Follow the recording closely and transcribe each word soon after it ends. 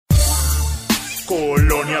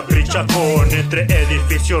Colonia Chacon, entre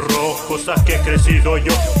edificios rojos, aquí he crecido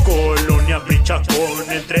yo. Colonia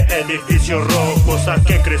Chacon, entre edificios rojos,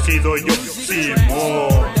 aquí he crecido yo.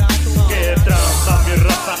 Simón, que tranza mi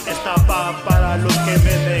raza, esta va para los que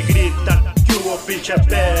me gritan. Yugo pinche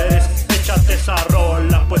Pérez, échate esa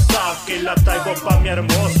rola, pues aquí la traigo pa' mi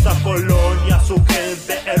hermosa Colonia, su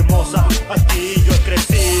gente hermosa. Aquí yo he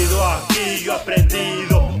crecido, aquí yo he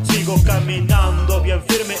aprendido. Sigo caminando bien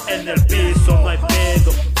firme en el piso, no hay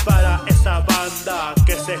pedo para esa banda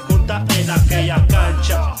que se junta en aquella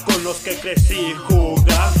cancha con los que crecí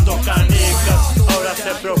jugando canicas. Ahora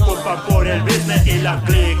se preocupan por el business y la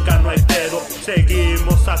clica, no hay pedo.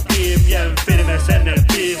 Seguimos aquí bien firmes en el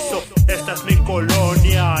piso. Esta es mi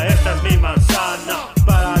colonia, esta es mi manzana.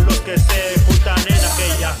 Para los que se juntan en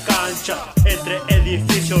aquella cancha, entre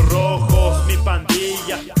edificios rojos, mi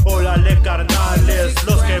pandilla. Órale carnales,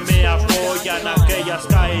 los que me apoyan, aquellas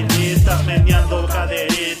caíditas, meneando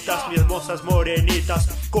caderitas, mis hermosas morenitas.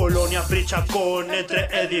 Colonia Chacon, entre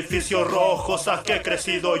edificios rojos, aquí he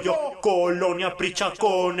crecido yo. Colonia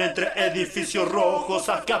Chacon, entre edificios rojos,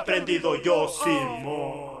 aquí he aprendido yo,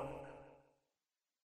 Simón.